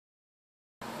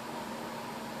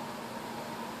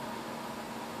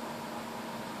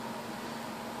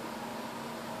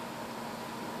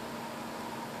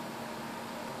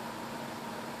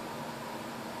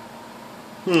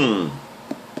What's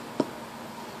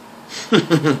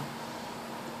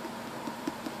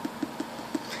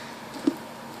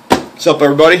up,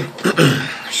 everybody?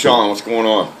 Sean, what's going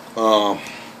on?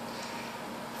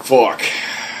 Fuck.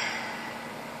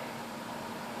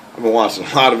 I've been watching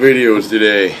a lot of videos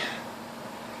today.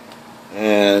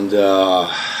 And,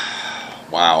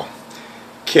 wow.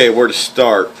 Okay, where to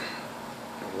start?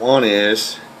 One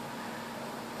is,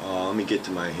 let me get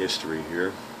to my history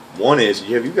here. One is,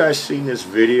 have you guys seen this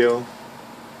video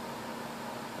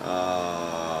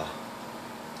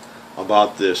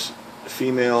about this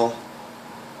female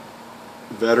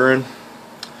veteran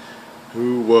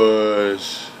who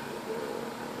was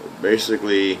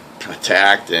basically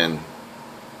attacked and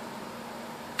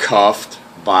cuffed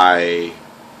by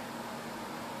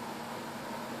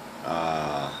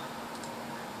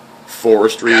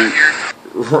forest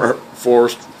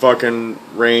fucking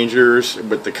rangers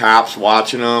with the cops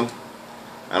watching them?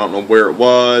 I don't know where it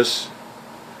was.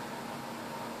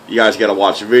 You guys gotta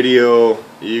watch the video.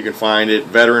 You can find it.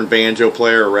 Veteran banjo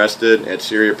player arrested at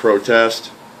Syria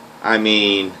protest. I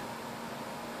mean,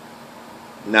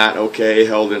 not okay,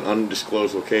 held in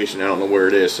undisclosed location. I don't know where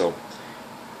it is, so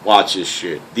watch this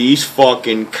shit. These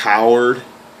fucking coward,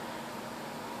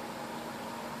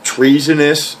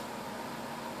 treasonous,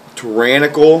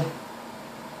 tyrannical,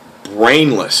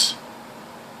 brainless,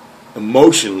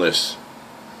 emotionless,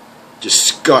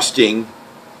 disgusting,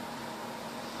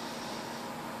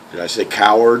 did I say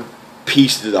coward?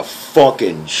 Pieces of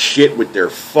fucking shit with their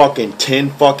fucking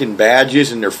 10 fucking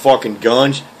badges and their fucking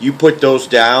guns. You put those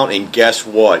down and guess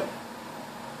what?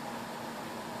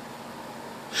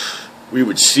 We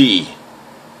would see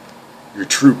your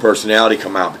true personality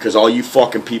come out, because all you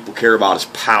fucking people care about is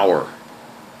power.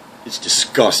 It's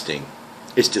disgusting.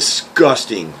 It's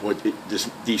disgusting what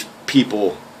these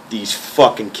people, these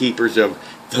fucking keepers of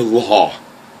the law,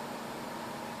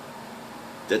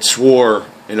 that swore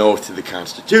an oath to the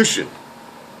Constitution,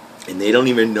 and they don't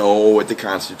even know what the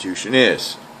Constitution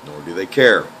is, nor do they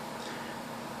care.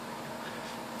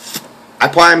 I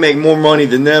probably make more money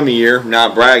than them a year.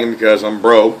 Not bragging because I'm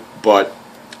broke, but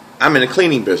I'm in the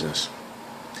cleaning business.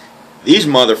 These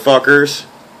motherfuckers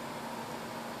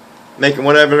making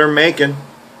whatever they're making,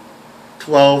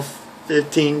 12,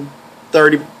 15,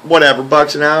 30, whatever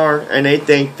bucks an hour, and they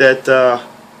think that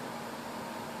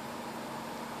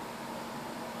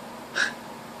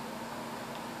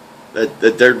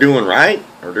that they're doing right,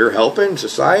 or they're helping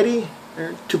society.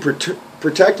 They're to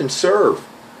protect and serve.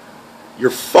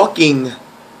 You're fucking,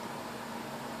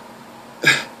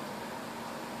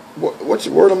 what's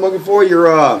the word I'm looking for?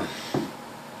 You're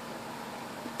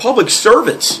public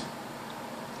servants.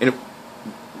 And if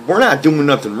we're not doing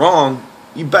nothing wrong,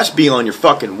 you best be on your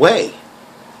fucking way.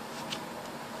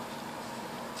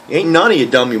 Ain't none of you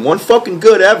done me one fucking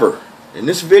good ever. And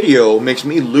this video makes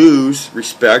me lose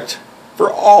respect for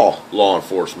all law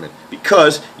enforcement,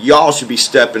 because y'all should be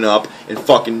stepping up and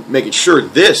fucking making sure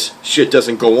this shit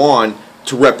doesn't go on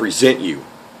to represent you.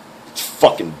 It's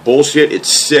fucking bullshit. It's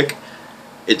sick.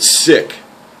 It's sick.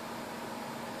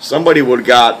 Somebody would have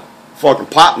got fucking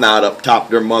pop knot up top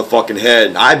of their motherfucking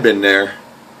head. I've been there.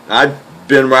 I've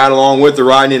been right along with the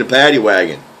riding in a paddy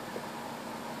wagon.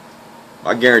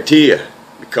 I guarantee you,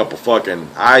 a couple fucking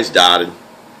I's dotted.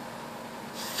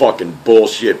 Fucking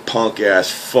bullshit, punk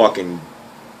ass, fucking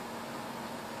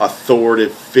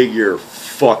authoritative figure,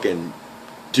 fucking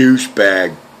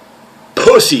douchebag,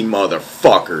 pussy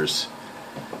motherfuckers.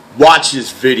 Watch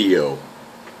this video.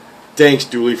 Thanks,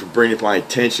 Dooley, for bringing it to my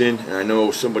attention. And I know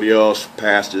somebody else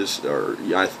passed this, or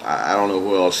I don't know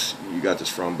who else you got this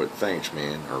from, but thanks,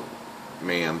 man, or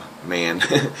ma'am, man,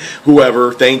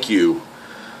 whoever. Thank you.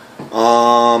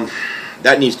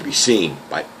 That needs to be seen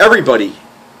by everybody.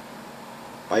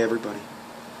 By everybody.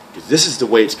 Because this is the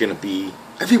way it's going to be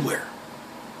everywhere.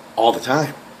 All the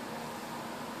time.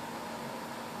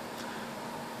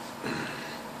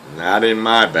 Not in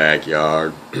my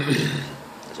backyard.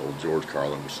 As old George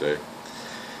Carlin would say.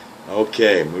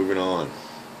 Okay, moving on.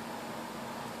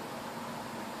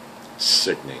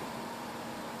 Sickening.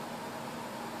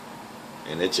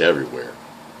 And it's everywhere.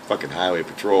 Fucking Highway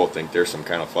Patrol think they're some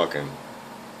kind of fucking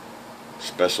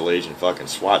special agent fucking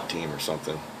SWAT team or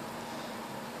something.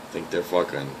 Think they're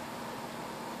fucking,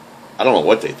 I don't know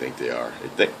what they think they are. They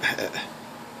think,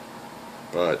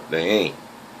 but they ain't.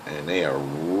 And they are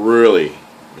really,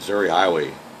 Missouri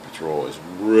Highway Patrol is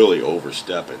really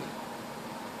overstepping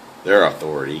their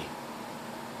authority.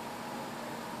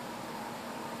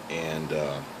 And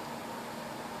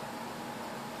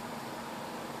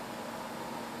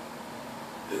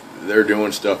they're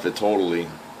doing stuff that totally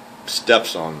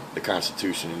steps on the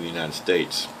Constitution in the United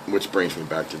States. Which brings me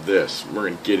back to this. We're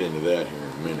going to get into that here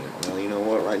in a minute. Well, you know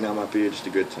what? Right now might be just a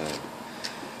good time.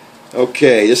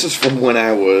 Okay, this is from when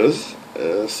I was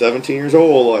 17 years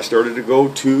old. I started to go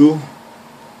to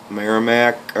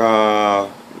Merrimack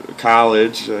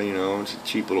College. You know, it's a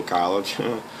cheap little college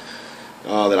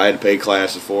that I had to pay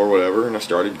classes for, whatever. And I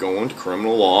started going to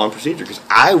criminal law and procedure because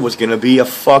I was going to be a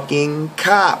fucking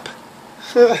cop.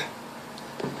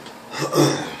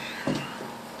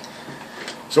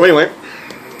 So anyway,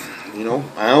 you know,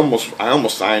 I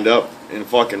almost signed up in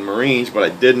fucking Marines, but I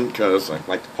didn't because I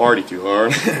like to party too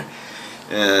hard,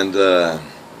 and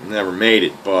never made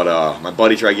it. But my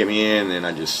buddy tried to get me in, and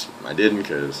I didn't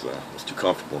because I was too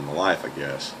comfortable in my life, I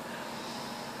guess.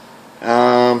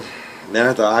 Then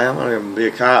I thought, I'm going to be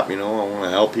a cop, you know, I want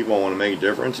to help people, I want to make a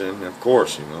difference, and of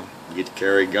course, you know, you get to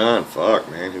carry a gun, fuck,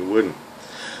 man, who wouldn't?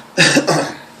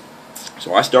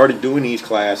 So I started doing these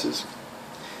classes,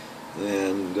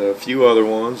 and a few other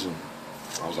ones, and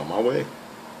I was on my way.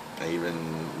 I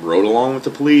even rode along with the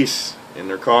police in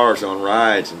their cars on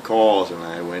rides and calls, and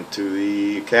I went to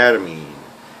the academy,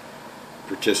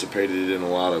 participated in a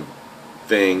lot of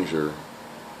things, or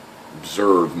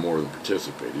observed more than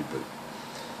participated, but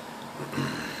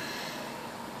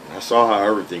I saw how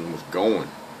everything was going,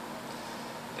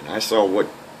 and I saw what,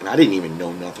 and I didn't even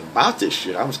know nothing about this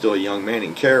shit. I was still a young man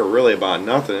and care really about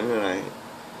nothing, and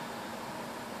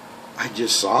I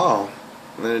just saw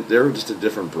that they're just a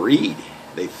different breed.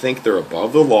 They think they're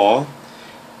above the law.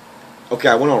 Okay,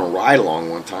 I went on a ride along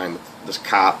one time with this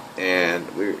cop, and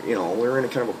we were in a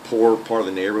kind of a poor part of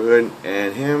the neighborhood,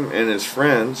 and him and his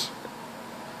friends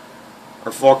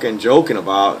are fucking joking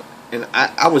about. And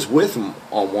I was with him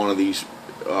on one of these,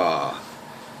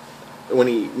 when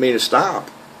he made a stop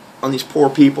on these poor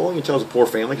people. You can tell it's a poor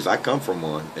family because I come from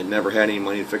one and never had any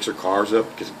money to fix their cars up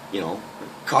because, you know,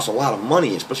 it costs a lot of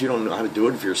money, especially if you don't know how to do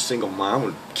it if you're a single mom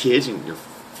with kids and you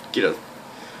get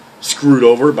screwed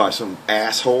over by some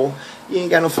asshole. You ain't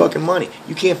got no fucking money.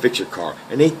 You can't fix your car.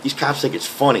 And these cops think it's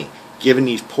funny giving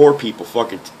these poor people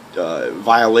fucking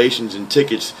violations and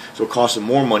tickets, so it costs them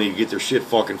more money to get their shit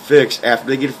fucking fixed after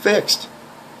they get it fixed.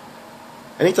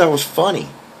 And they thought it was funny.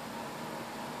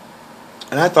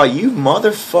 And I thought, you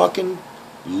motherfucking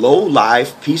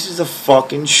low-life pieces of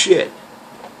fucking shit.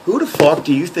 Who the fuck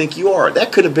do you think you are?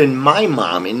 That could have been my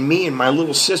mom and me and my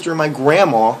little sister and my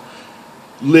grandma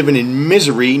living in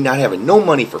misery, not having no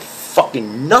money for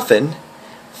fucking nothing.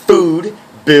 Food,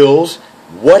 bills,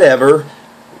 whatever.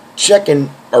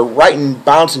 Checking or writing,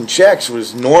 bouncing checks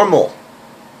was normal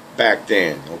back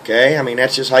then, okay? I mean,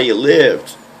 that's just how you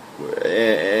lived.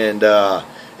 And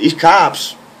these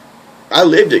cops, I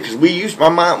lived it because we used my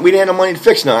mom. We didn't have no money to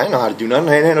fix nothing. I didn't know how to do nothing.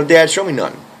 I didn't have no dad show me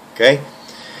nothing, okay?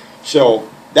 So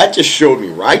that just showed me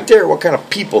right there what kind of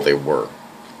people they were.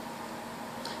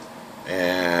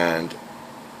 And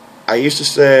I used to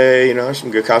say, you know,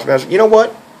 some good cops. You know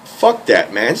what? Fuck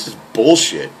that, man. This is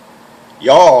bullshit.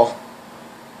 Y'all,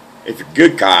 if you're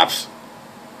good cops,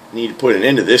 need to put an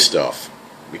end to this stuff,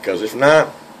 because if not,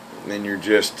 then you're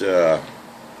just you're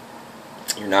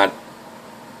not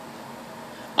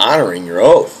honoring your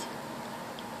oath,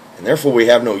 and therefore we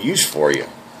have no use for you.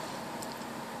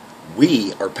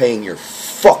 We are paying your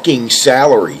fucking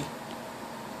salary.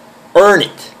 Earn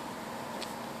it.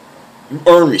 You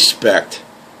earn respect.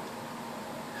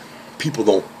 People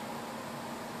don't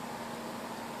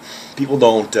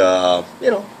you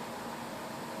know,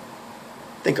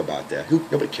 think about that.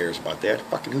 Nobody cares about that.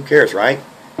 Fucking who cares, right?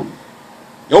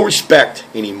 No respect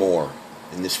anymore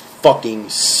in this fucking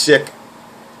sick,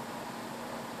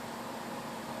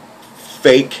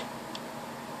 fake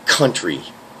country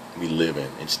we live in.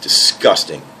 It's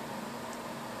disgusting.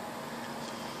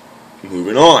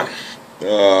 Moving on.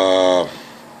 I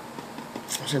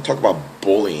was going to talk about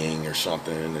bullying or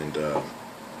something, and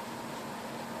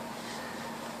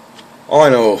all I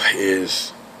know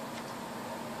is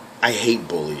I hate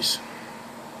bullies.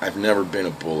 I've never been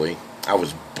a bully. I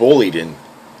was bullied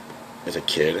as a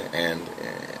kid, and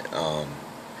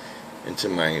into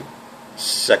my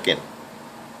second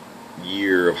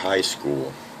year of high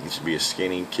school. I used to be a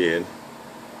skinny kid.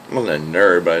 I wasn't a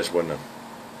nerd, but I just wasn't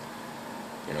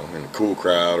in the cool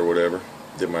crowd or whatever.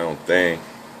 Did my own thing.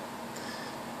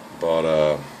 But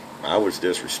I was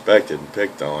disrespected and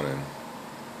picked on, and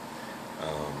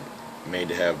made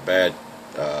to have bad,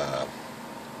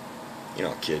 you know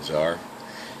how kids are.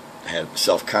 I had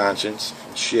self-conscience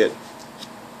and shit.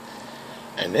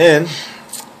 And then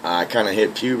I kind of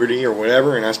hit puberty or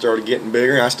whatever, and I started getting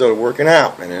bigger, and I started working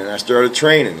out, and then I started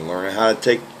training, learning how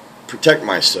to protect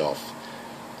myself,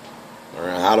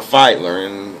 learning how to fight,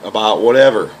 learning about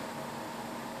whatever.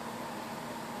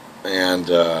 And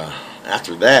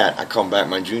after that, I come back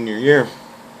my junior year.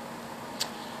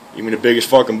 Even the biggest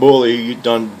fucking bully, you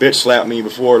done bitch slapped me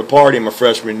before the party in my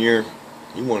freshman year.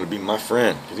 He wanted to be my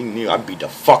friend because he knew I'd beat the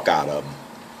fuck out of him.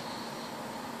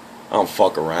 I don't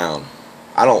fuck around.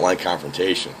 I don't like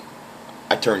confrontation.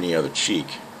 I turn the other cheek.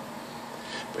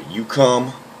 But you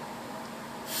come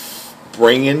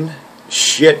bringing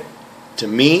shit to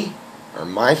me or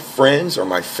my friends or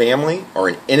my family or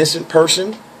an innocent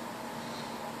person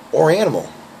or animal,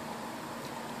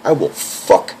 I will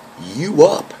fuck you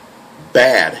up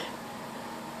bad.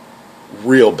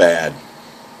 Real bad.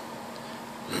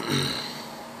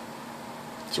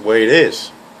 It's the way it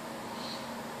is.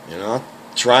 You know, I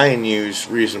try and use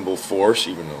reasonable force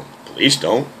even though police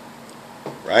don't.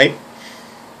 Right?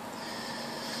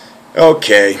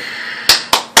 Okay.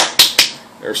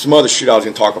 There's some other shit I was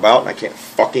going to talk about and I can't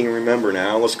fucking remember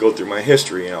now. Let's go through my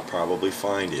history and I'll probably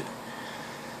find it.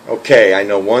 Okay, I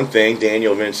know one thing.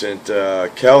 Daniel Vincent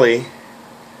Kelly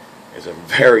is a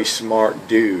very smart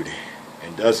dude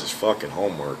and does his fucking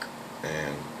homework.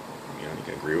 And, you know, you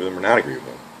can agree with him or not agree with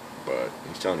him. But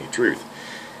he's telling you the truth.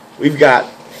 We've got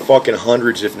fucking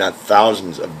hundreds, if not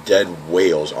thousands, of dead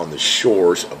whales on the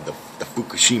shores of the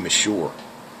Fukushima shore.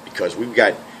 Because we've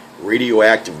got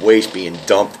radioactive waste being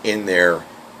dumped in there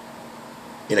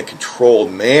in a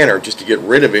controlled manner just to get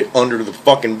rid of it under the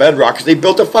fucking bedrock because they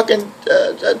built a fucking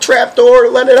trap door to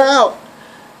let it out.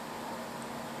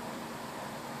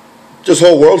 This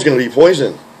whole world's going to be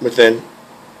poisoned within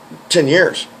 10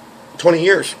 years, 20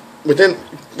 years, within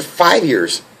 5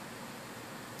 years.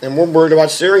 And we're worried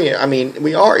about Syria. I mean,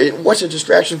 we are. What's a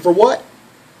distraction for what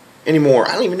anymore?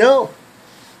 I don't even know.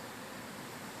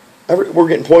 We're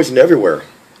getting poisoned everywhere.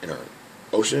 In our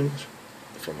oceans,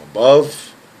 from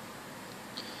above,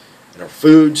 in our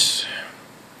foods,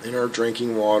 in our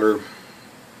drinking water.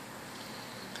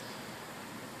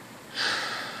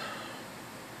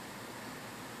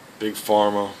 Big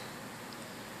pharma.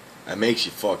 That makes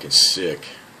you fucking sick.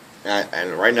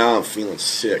 And right now I'm feeling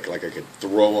sick, like I could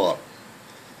throw up.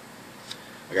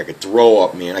 Like I could throw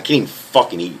up, man. I can't even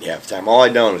fucking eat half the time. All I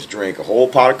done was drink a whole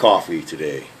pot of coffee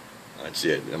today. That's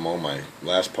it. I'm on my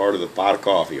last part of the pot of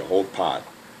coffee, a whole pot.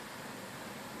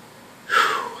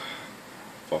 Whew.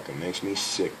 Fucking makes me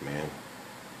sick, man.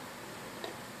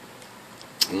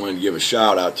 I wanted to give a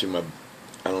shout out to my,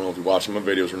 I don't know if you're watching my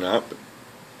videos or not,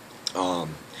 but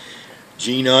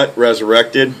G-Nut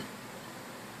Resurrected.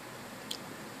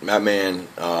 That man,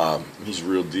 he's a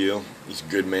real deal. He's a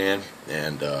good man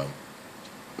and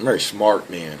very smart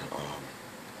man.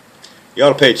 You ought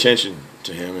to pay attention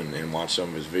to him and watch some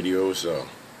of his videos.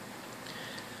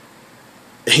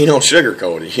 He don't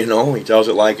sugarcoat it, you know. He tells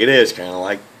it like it is, kind of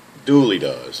like Dooley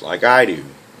does, like I do,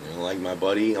 you know, like my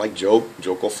buddy, like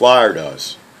Joko Flyer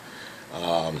does.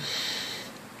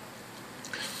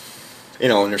 You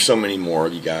know, and there's so many more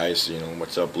of you guys. You know,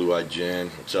 what's up, Blue Eyed Jen?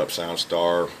 What's up,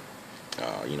 Soundstar?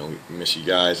 You know, miss you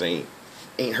guys. Ain't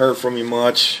heard from you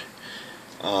much.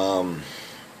 Like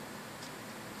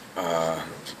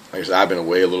I said, I've been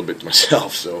away a little bit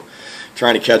myself, so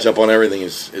trying to catch up on everything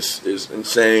is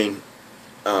insane.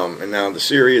 And now the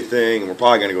Syria thing, and we're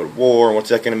probably going to go to war, and what's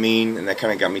that going to mean? And that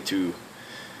kind of got me to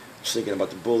just thinking about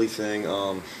the bully thing.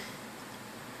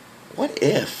 What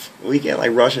if we get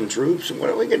like Russian troops? What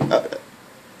if we get?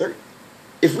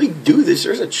 If we do this,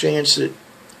 there's a chance that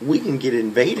we can get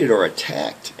invaded or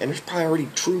attacked, and there's probably already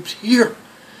troops here.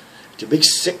 It's a big,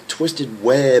 sick, twisted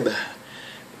web,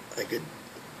 like a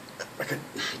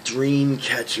dream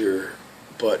catcher,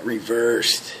 but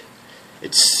reversed.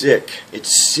 It's sick.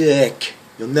 It's sick.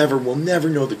 We'll never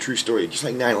know the true story. Just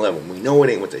like 9/11, we know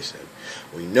it ain't what they said.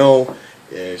 We know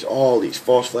there's all these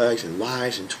false flags and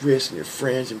lies and twists and your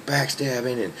friends and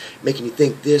backstabbing and making you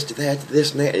think this to that to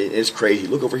this and that. It's crazy.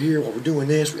 Look over here while we're doing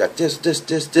this. We got this,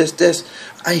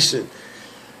 ice and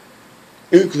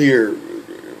nuclear,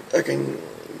 fucking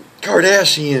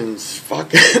Kardashians,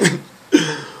 fucking.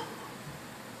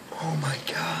 Oh my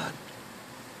God.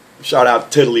 Shout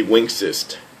out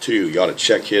Tiddlywinksist too. You ought to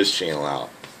check his channel out.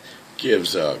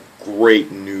 Gives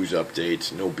great news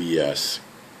updates, no BS,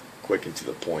 quick and to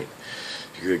the point.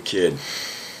 You're a good kid.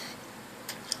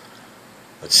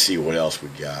 Let's see what else we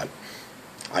got.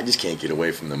 I just can't get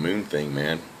away from the moon thing,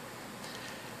 man.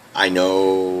 I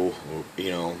know,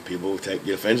 you know, people get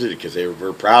offended because they were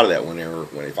very proud of that when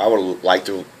if I would have liked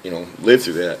to, you know, live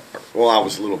through that. Well, I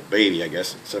was a little baby, I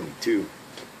guess, in '72.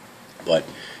 But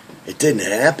it didn't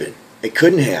happen. It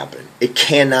couldn't happen. It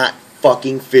cannot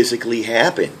fucking physically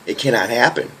happen. It cannot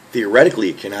happen. Theoretically,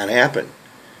 it cannot happen.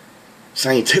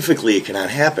 Scientifically, it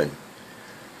cannot happen.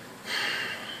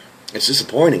 It's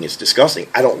disappointing. It's disgusting.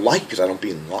 I don't like because I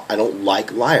don't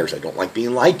like liars. I don't like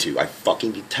being lied to. I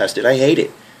fucking detest it. I hate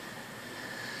it.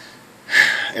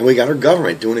 And we got our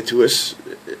government doing it to us.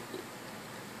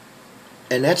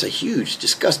 And that's a huge,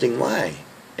 disgusting lie.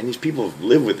 And these people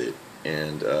live with it.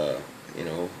 And, you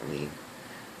know, I mean,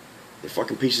 they're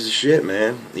fucking pieces of shit,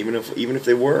 man. Even if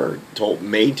they were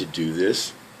made to do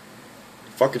this,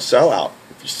 fucking sell out.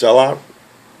 If you sell out,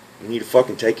 you need to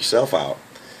fucking take yourself out.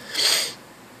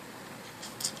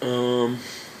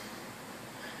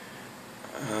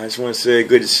 I just want to say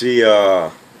good to see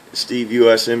Steve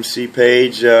USMC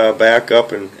page back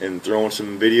up and throwing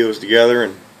some videos together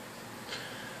and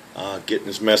getting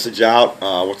his message out.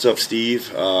 What's up,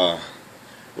 Steve?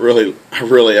 Really,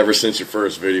 ever since your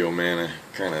first video, man, I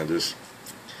kind of just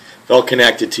felt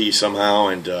connected to you somehow,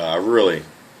 and I really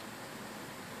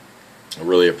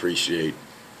appreciate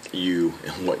you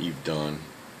and what you've done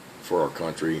for our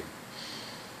country,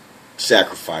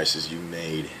 sacrifices you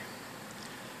made,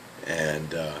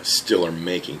 and still are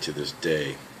making to this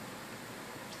day.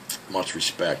 Much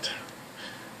respect.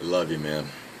 I love you, man.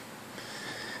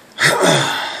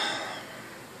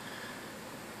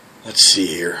 Let's see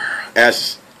here.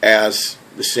 As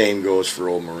the same goes for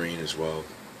old Marine as well.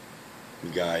 You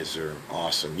guys are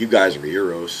awesome. You guys are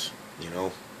heroes. You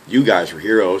know, you guys are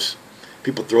heroes.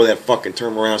 People throw that fucking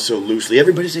term around so loosely.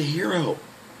 Everybody's a hero.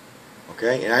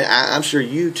 Okay, and I'm sure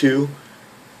you too.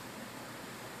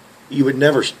 You would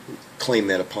never claim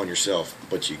that upon yourself,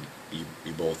 but you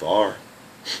both are.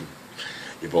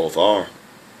 You both are,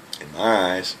 in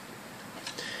my eyes.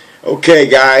 Okay,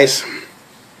 guys,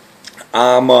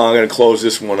 I'm gonna close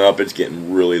this one up. It's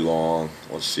getting really long.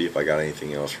 Let's see if I got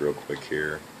anything else real quick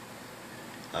here.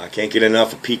 I can't get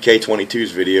enough of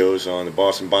PK22's videos on the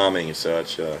Boston bombing and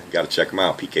such. You got to check them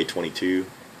out. PK22,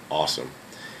 awesome.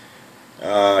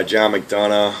 John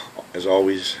McDonough, as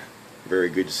always, very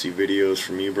good to see videos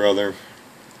from you, brother.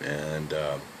 And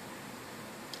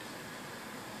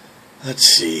let's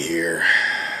see here.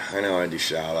 I know I do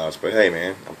shout-outs, but hey,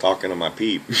 man, I'm talking to my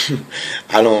peep.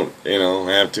 I don't,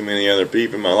 have too many other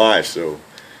peep in my life, so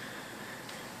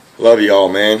love you all,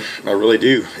 man. I really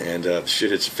do. And the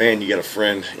shit hits a fan. You got a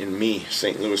friend in me,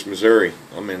 St. Louis, Missouri.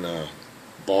 I'm in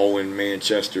Baldwin,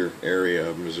 Manchester area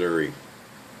of Missouri.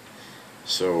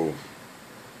 So,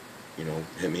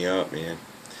 hit me up, man.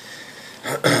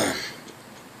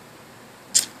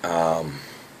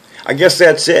 I guess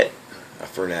that's it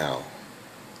for now.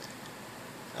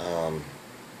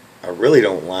 I really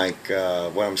don't like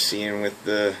what I'm seeing with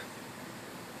the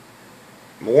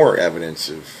more evidence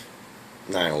of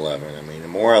 9/11. I mean, the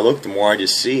more I look, the more I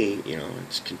just see,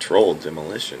 it's controlled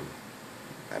demolition.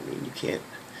 I mean, you can't.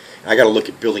 I got to look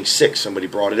at Building 6. Somebody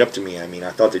brought it up to me. I mean,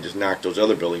 I thought they just knocked those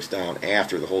other buildings down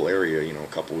after the whole area, a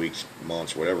couple weeks,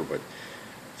 months, whatever. But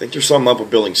I think there's something up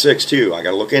with Building 6 too. I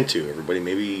got to look into. Everybody,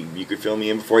 maybe you could fill me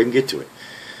in before I even get to it.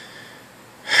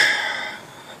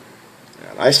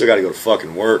 I still got to go to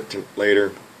fucking work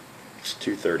later. It's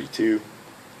 2:32 in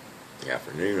the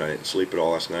afternoon. I didn't sleep at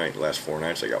all last night. The last 4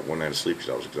 nights I got 1 night of sleep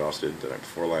because I was exhausted the night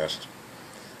before last.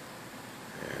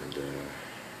 And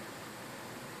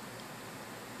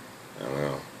I don't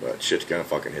know, but shit's gonna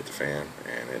fucking hit the fan,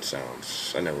 and it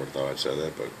sounds, I never would have thought I'd say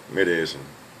that, but it is, and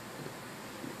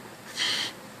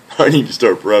I need to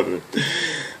start prepping.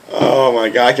 Oh my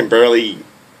God, I can barely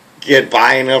get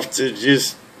by enough to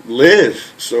just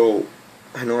live, so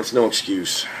I know it's no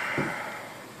excuse.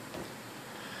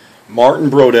 Martin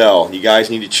Brodell, you guys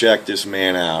need to check this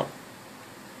man out.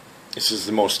 This is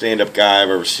the most stand-up guy I've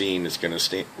ever seen that's going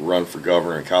to run for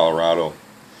governor in Colorado.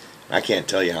 I can't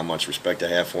tell you how much respect I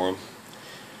have for him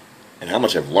and how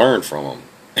much I've learned from him.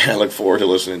 I look forward to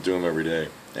listening to him every day,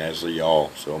 as do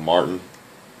y'all. So, Martin,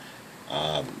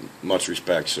 much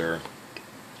respect, sir.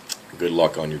 Good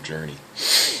luck on your journey.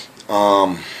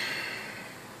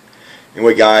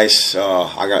 Anyway, guys,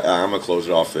 I'm going to close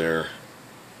it off there.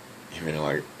 Even though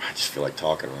I just feel like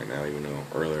talking right now, even though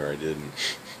earlier I didn't.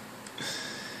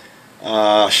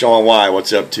 Sean Y,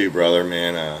 what's up too, brother,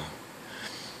 man?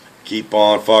 Keep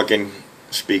on fucking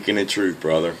speaking the truth,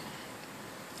 brother.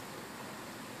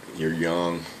 You're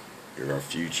young. You're our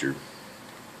future.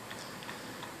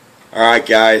 Alright,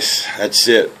 guys, that's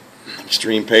it.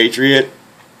 Extreme Patriot.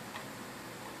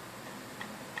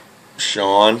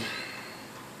 Sean,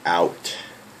 out.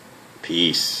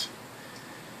 Peace.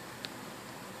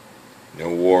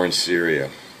 No war in Syria.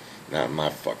 Not in my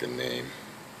fucking name.